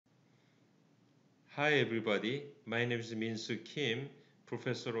Hi everybody, my name is Min Soo Kim,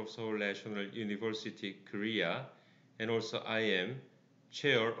 Professor of Seoul National University, Korea, and also I am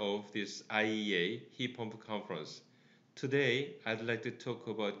Chair of this IEA Hip Hop Conference. Today, I'd like to talk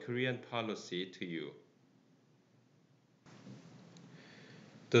about Korean policy to you.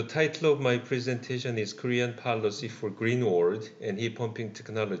 The title of my presentation is Korean Policy for Green World and Heat Pumping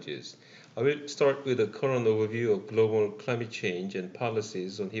Technologies. I will start with a current overview of global climate change and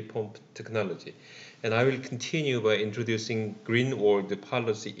policies on heat pump technology. And I will continue by introducing Green World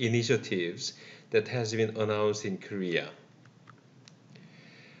policy initiatives that has been announced in Korea.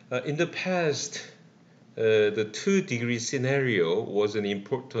 In the past, the 2-degree scenario was an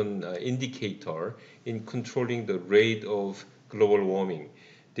important indicator in controlling the rate of global warming.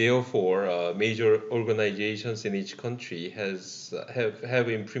 Therefore, major organizations in each country have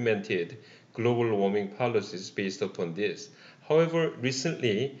implemented global warming policies based upon this. However,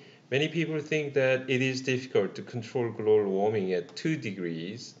 recently, many people think that it is difficult to control global warming at 2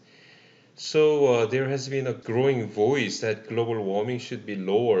 degrees. So there has been a growing voice that global warming should be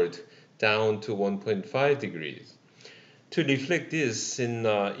lowered down to 1.5 degrees. To reflect this, in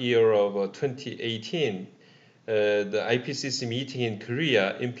year of 2018, the IPCC meeting in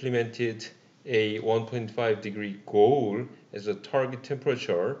Korea implemented a 1.5 degree goal as a target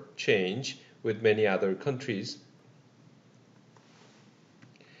temperature change with many other countries.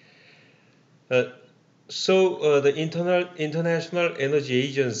 The International Energy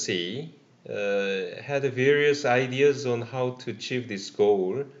Agency had various ideas on how to achieve this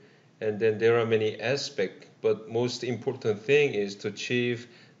goal, and then there are many aspects, but most important thing is to achieve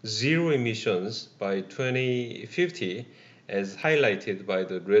zero emissions by 2050, as highlighted by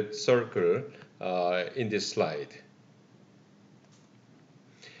the red circle in this slide.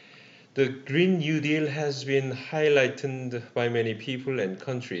 The Green New Deal has been highlighted by many people and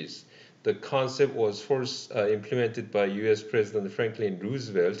countries. The concept was first implemented by US President Franklin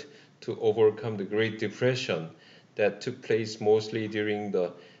Roosevelt to overcome the Great Depression that took place mostly during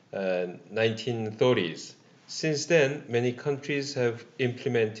the 1930s. Since then, many countries have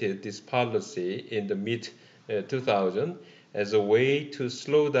implemented this policy in the mid-2000s as a way to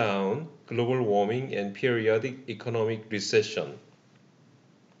slow down global warming and periodic economic recession.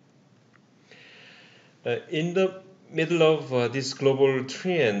 In the middle of this global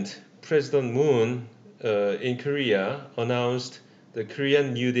trend, President Moon in Korea announced the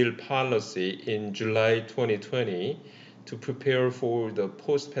Korean New Deal policy in July 2020 to prepare for the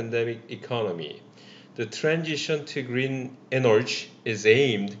post-pandemic economy. The transition to green energy is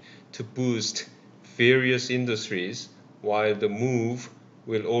aimed to boost various industries, while the move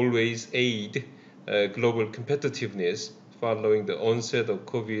will always aid global competitiveness following the onset of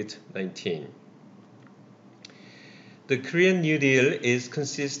COVID-19. The Korean New Deal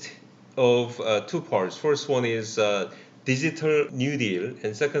consists of two parts. First one is Digital New Deal,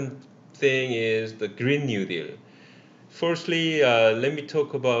 and second thing is the Green New Deal. Firstly, let me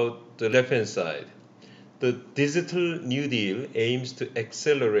talk about the left-hand side. The Digital New Deal aims to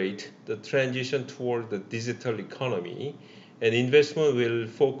accelerate the transition toward the digital economy, and investment will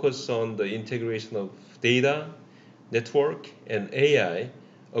focus on the integration of data, network, and AI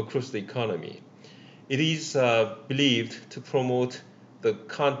across the economy. It is believed to promote the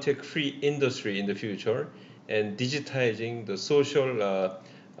contact-free industry in the future and digitizing the social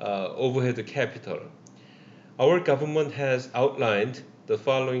overhead capital. Our government has outlined the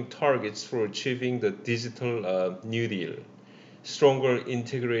following targets for achieving the digital New Deal: stronger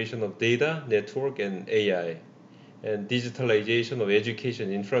integration of data, network, and AI, and digitalization of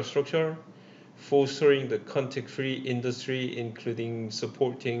education infrastructure, fostering the contact-free industry, including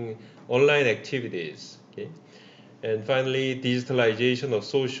supporting online activities. Okay? And finally, digitalization of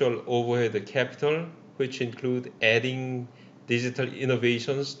social overhead capital, which include adding digital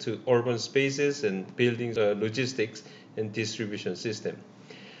innovations to urban spaces and building logistics and distribution system.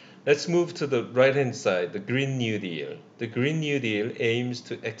 Let's move to the right-hand side, the Green New Deal. The Green New Deal aims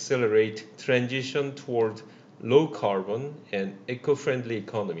to accelerate transition toward low carbon and eco-friendly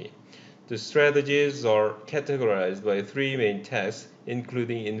economy. The strategies are categorized by three main tasks,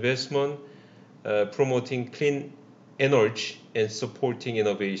 including investment, promoting clean energy, and supporting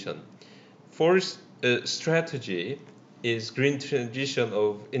innovation. First strategy is green transition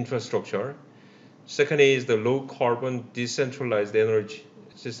of infrastructure. Second is the low carbon decentralized energy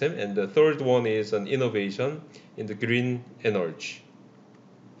system. And the third one is an innovation in the green energy.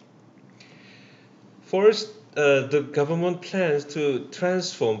 First, the government plans to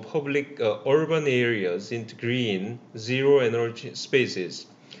transform public urban areas into green, zero energy spaces.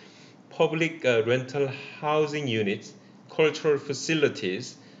 Public rental housing units, cultural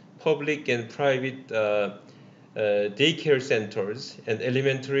facilities, public and private daycare centers and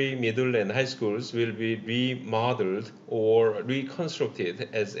elementary, middle, and high schools will be remodeled or reconstructed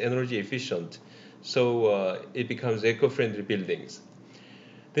as energy efficient, so it becomes eco-friendly buildings.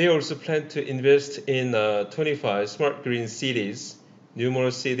 They also plan to invest in 25 smart green cities,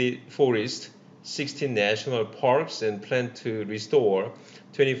 numerous city forests, 16 national parks, and plan to restore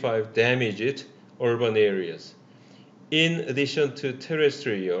 25 damaged urban areas. In addition to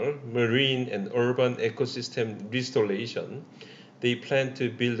terrestrial, marine, and urban ecosystem restoration, they plan to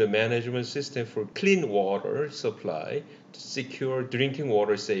build a management system for clean water supply to secure drinking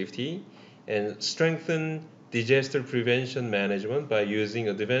water safety and strengthen disaster prevention management by using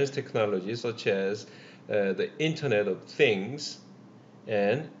advanced technologies such as the Internet of Things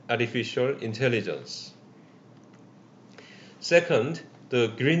and artificial intelligence. Second, the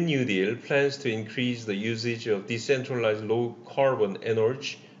Green New Deal plans to increase the usage of decentralized low-carbon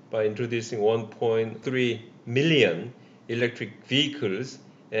energy by introducing 1.3 million electric vehicles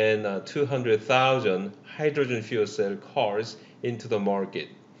and 200,000 hydrogen fuel cell cars into the market.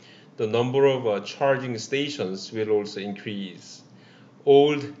 The number of charging stations will also increase.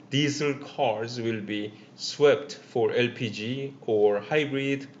 Old diesel cars will be swept for LPG or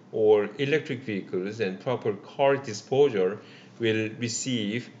hybrid or electric vehicles, and proper car disposal will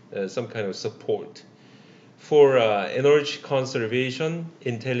receive some kind of support. For energy conservation,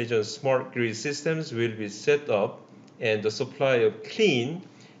 intelligent smart grid systems will be set up, and the supply of clean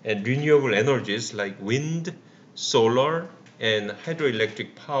and renewable energies like wind, solar, and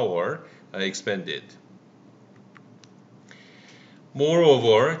hydroelectric power are expanded.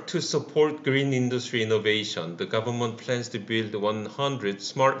 Moreover, to support green industry innovation, the government plans to build 100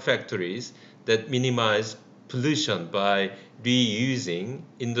 smart factories that minimize pollution by reusing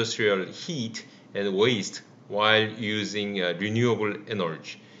industrial heat and waste while using renewable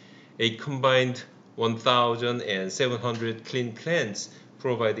energy. A combined 1,700 clean plants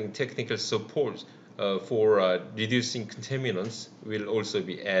providing technical support for reducing contaminants will also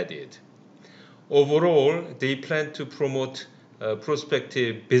be added. Overall, they plan to promote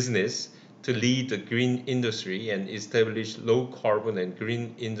prospective business to lead the green industry and establish low carbon and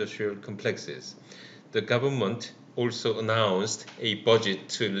green industrial complexes. The government also announced a budget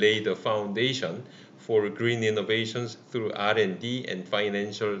to lay the foundation for green innovations through R&D and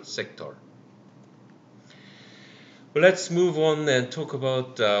financial sector. Well, let's move on and talk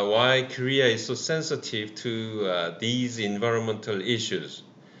about why Korea is so sensitive to these environmental issues.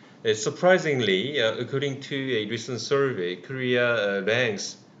 Surprisingly, according to a recent survey, Korea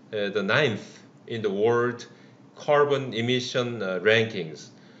ranks the ninth in the world carbon emission rankings.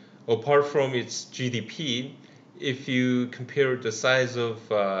 Apart from its GDP, if you compare the size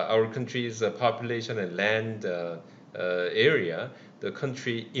of our country's population and land area, the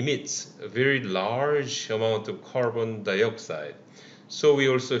country emits a very large amount of carbon dioxide. So we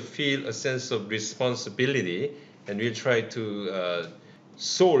also feel a sense of responsibility, and we try to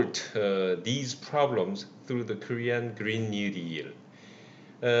sort these problems through the Korean Green New Deal.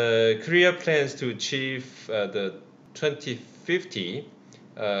 Korea plans to achieve the 2050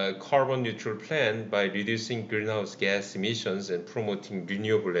 carbon neutral plan by reducing greenhouse gas emissions and promoting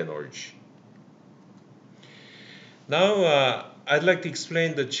renewable energy. Now, I'd like to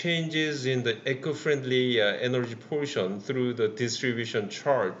explain the changes in the eco-friendly energy portion through the distribution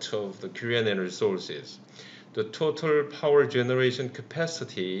chart of the Korean energy sources. The total power generation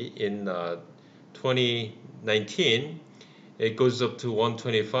capacity in 2019, it goes up to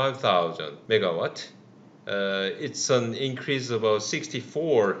 125,000 megawatt. It's an increase of about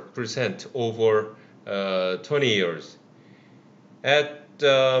 64% over 20 years. At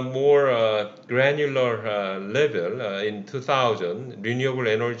more granular level, in 2000, renewable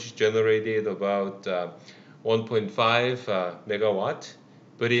energy generated about 1.5 megawatt,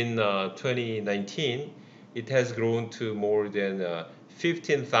 but in 2019, it has grown to more than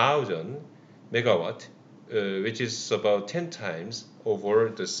 15,000 megawatt, which is about 10 times over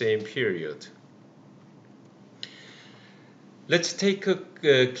the same period. Let's take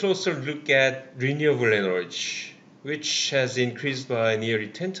a closer look at renewable energy, which has increased by nearly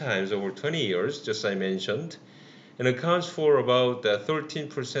 10 times over 20 years, just I mentioned, and accounts for about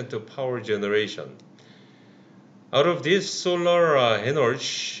 13% of power generation. Out of this, solar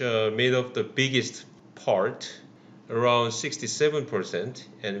energy made up the biggest part, around 67%,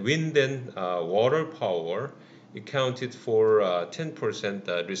 and wind and water power accounted for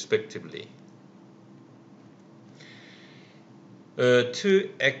 10% respectively. To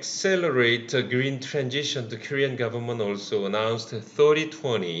accelerate the green transition, the Korean government also announced a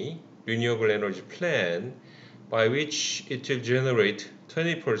 30-20 renewable energy plan by which it will generate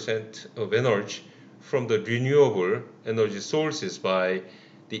 20% of energy from the renewable energy sources by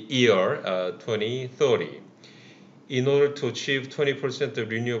the year 2030. In order to achieve 20% of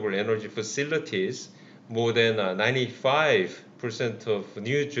renewable energy facilities, more than 95% of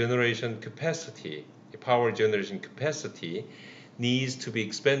new generation capacity, power generation capacity, needs to be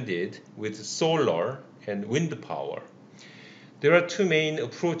expanded with solar and wind power. There are two main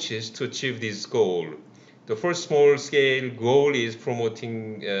approaches to achieve this goal. The first small-scale goal is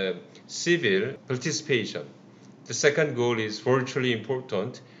promoting civil participation. The second goal is virtually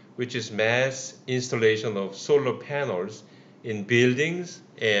important, which is mass installation of solar panels in buildings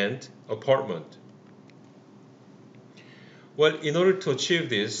and apartments. Well, in order to achieve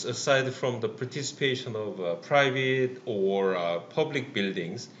this, aside from the participation of private or public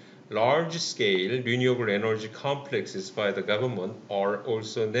buildings, large-scale renewable energy complexes by the government are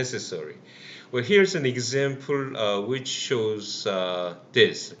also necessary. Well, here's an example which shows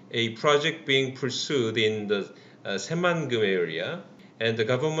this. A project being pursued in the Saemangum area, and the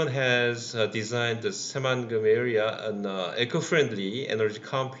government has designed the Saemangum area an eco-friendly energy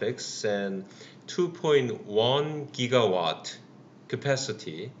complex and 2.1 gigawatt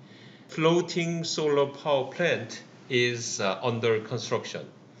capacity. Floating solar power plant is under construction.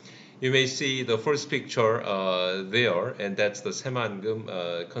 You may see the first picture there, and that's the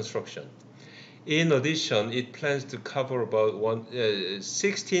Saemangum construction. In addition, it plans to cover about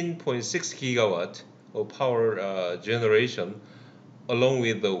 16.6 gigawatt of power generation, along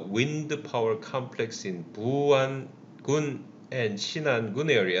with the wind power complex in Buan-gun and Sinan-gun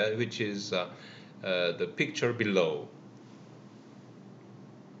area, which is the picture below.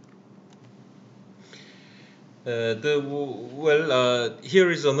 Here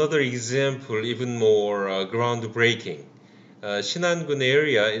is another example, even more groundbreaking. Sinan-gun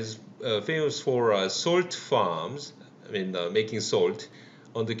area is famous for salt farms, making salt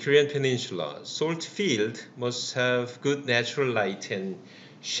on the Korean peninsula. Salt field must have good natural light and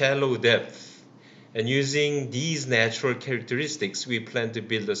shallow depth. And using these natural characteristics, we plan to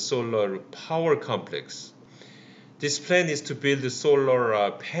build a solar power complex. This plan is to build the solar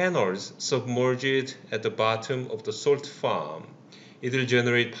panels submerged at the bottom of the salt farm. It will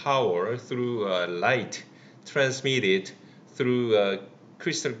generate power through light transmitted through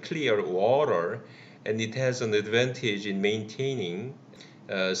crystal clear water, and it has an advantage in maintaining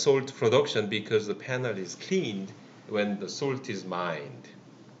salt production because the panel is cleaned when the salt is mined.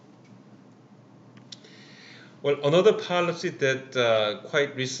 Well, another policy that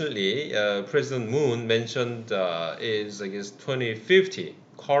quite recently President Moon mentioned is, 2050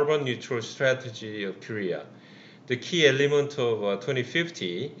 carbon neutral strategy of Korea. The key element of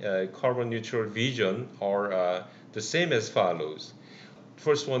 2050 carbon neutral vision are the same as follows.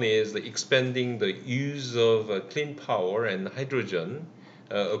 First one is expanding the use of clean power and hydrogen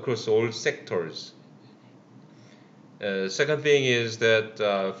across all sectors. Second thing is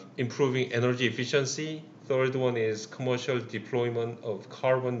that improving energy efficiency. Third one is commercial deployment of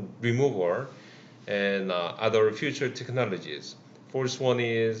carbon removal and other future technologies. Fourth one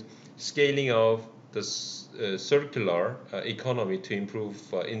is scaling of the circular economy to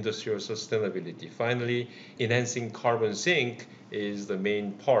improve industrial sustainability. Finally, enhancing carbon sink is the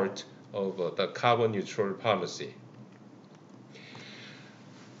main part of the carbon neutral policy.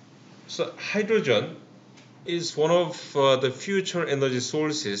 So hydrogen is one of the future energy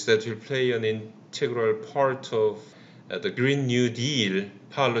sources that will play an integral part of the Green New Deal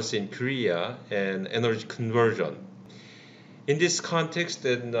policy in Korea and energy conversion. In this context,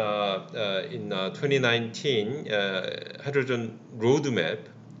 in 2019, hydrogen roadmap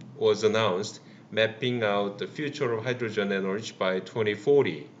was announced, mapping out the future of hydrogen energy by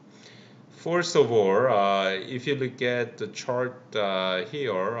 2040. First of all, if you look at the chart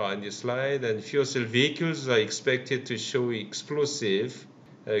here on this slide, and fuel cell vehicles are expected to show explosive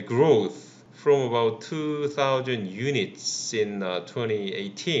growth from about 2,000 units in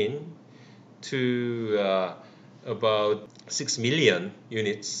 2018 to about 6 million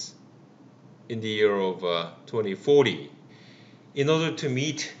units in the year of 2040. In order to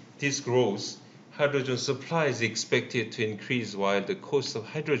meet this growth, hydrogen supply is expected to increase while the cost of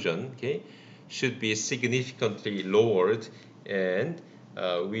hydrogen should be significantly lowered, and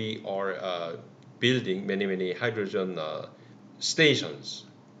we are building many hydrogen stations.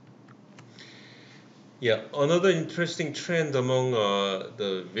 Another interesting trend among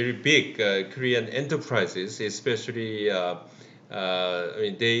the very big Korean enterprises, especially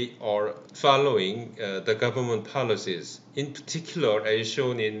they are following the government policies. In particular, as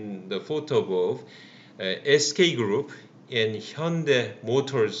shown in the photo above, SK Group and Hyundai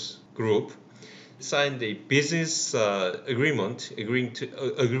Motors Group, signed a business agreement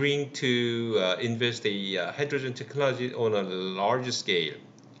agreeing to invest a hydrogen technology on a large scale.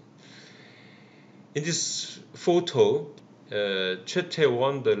 In this photo, Choi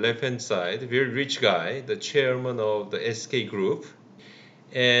Tae-won, the left-hand side, very rich guy, the chairman of the SK Group,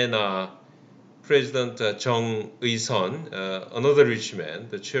 and President Jung Eui-sun, another rich man,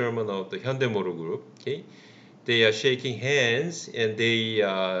 the chairman of the Hyundai Motor Group. Okay, they are shaking hands, and they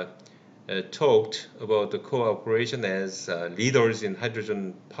talked about the cooperation as leaders in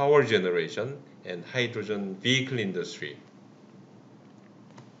hydrogen power generation and hydrogen vehicle industry.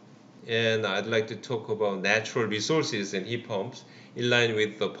 And I'd like to talk about natural resources and heat pumps in line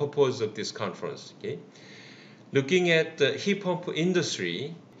with the purpose of this conference. Okay? Looking at the heat pump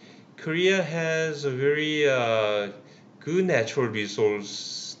industry, Korea has a very good natural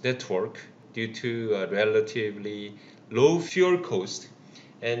resource network due to a relatively low fuel cost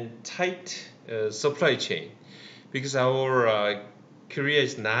and tight supply chain. Because our Korea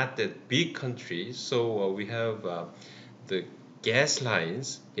is not that big country, so we have the gas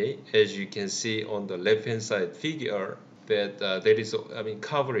lines, okay, as you can see on the left hand side figure, that is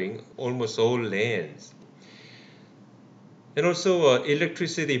covering almost all lands. And also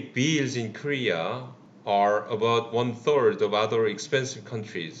electricity bills in Korea are about 1/3 of other expensive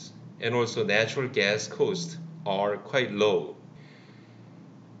countries, and also natural gas costs are quite low.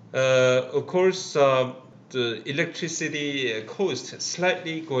 Of course, the electricity cost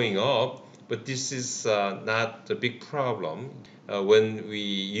slightly going up, but this is not a big problem when we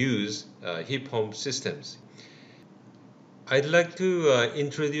use heat pump systems. I'd like to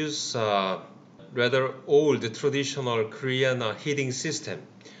introduce rather old traditional Korean heating system.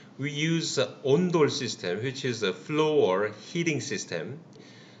 We use ondol system, which is a floor heating system,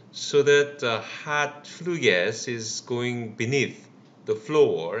 so that hot flue gas is going beneath the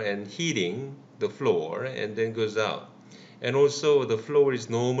floor and heating the floor and then goes out. And also the floor is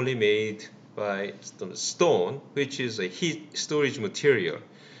normally made by stone, which is a heat storage material.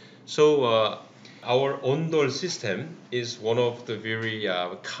 So our ondol system is one of the very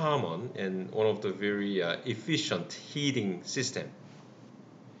common and one of the very efficient heating system.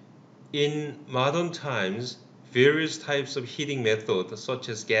 In modern times, various types of heating methods such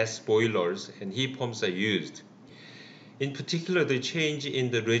as gas boilers and heat pumps are used. In particular, the change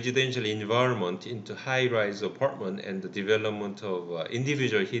in the residential environment into high-rise apartment and the development of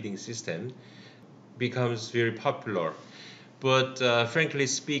individual heating system becomes very popular. But frankly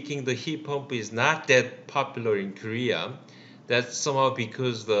speaking, the heat pump is not that popular in Korea. That's somehow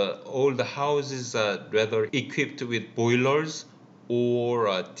because all the houses are rather equipped with boilers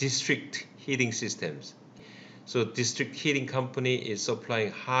or district heating systems. So district heating company is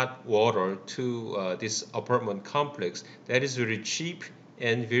supplying hot water to this apartment complex. That is very cheap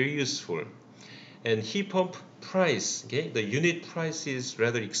and very useful. And heat pump price, okay, the unit price is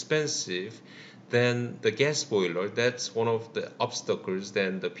rather expensive than the gas boiler. That's one of the obstacles.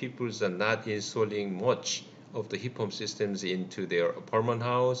 Then the people are not installing much of the heat pump systems into their apartment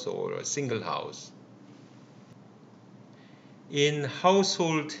house or a single house. In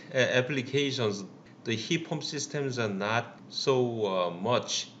household applications, the heat pump systems are not so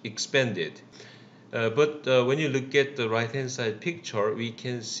much expanded. But when you look at the right hand side picture, we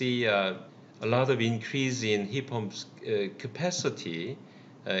can see a lot of increase in heat pumps capacity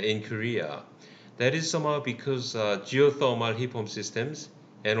in Korea. That is somehow because geothermal heat pump systems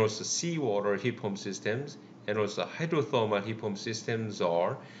and also seawater heat pump systems and also hydrothermal heat pump systems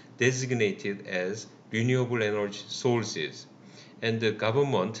are designated as renewable energy sources, and the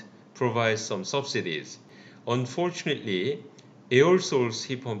government provides some subsidies. Unfortunately, air source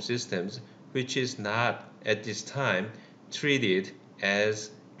heat pump systems, which is not at this time treated as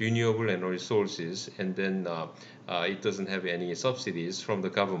renewable energy sources, and then it doesn't have any subsidies from the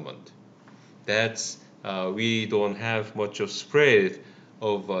government. That's we don't have much of spread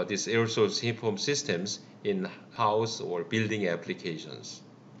of these air source heat pump systems in house or building applications.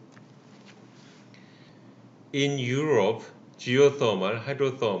 In Europe, geothermal,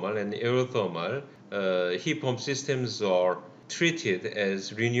 hydrothermal, and aerothermal heat pump systems are treated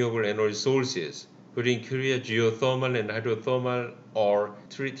as renewable energy sources. But in Korea, geothermal and hydrothermal are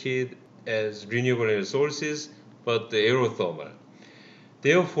treated as renewable energy sources, but the aerothermal.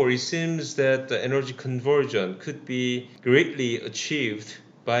 Therefore, it seems that the energy conversion could be greatly achieved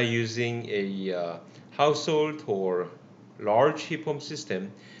by using a household or large heat pump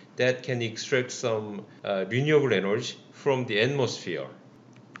system that can extract some renewable energy from the atmosphere.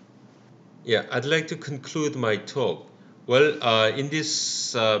 Yeah, I'd like to conclude my talk. Well, in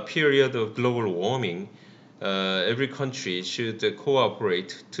this period of global warming, every country should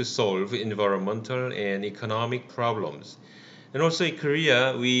cooperate to solve environmental and economic problems. And also in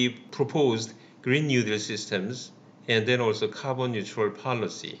Korea, we proposed Green New Deal systems and then also carbon neutral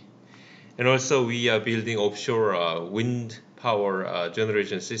policy. And also we are building offshore wind power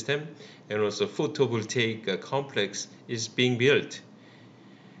generation system, and also photovoltaic complex is being built.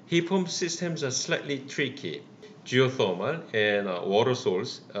 Heat pump systems are slightly tricky. Geothermal and water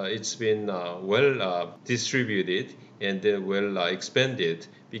source, it's been well distributed and well expanded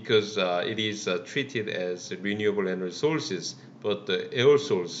because it is treated as renewable energy sources, but the air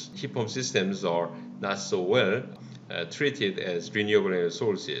source heat pump systems are not so well treated as renewable energy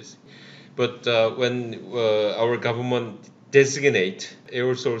sources. But when our government designate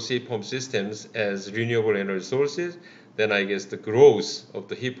air source heat pump systems as renewable energy sources, then I guess the growth of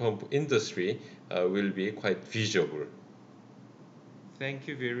the heat pump industry will be quite visible. Thank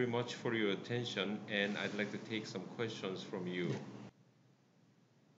you very much for your attention, and I'd like to take some questions from you.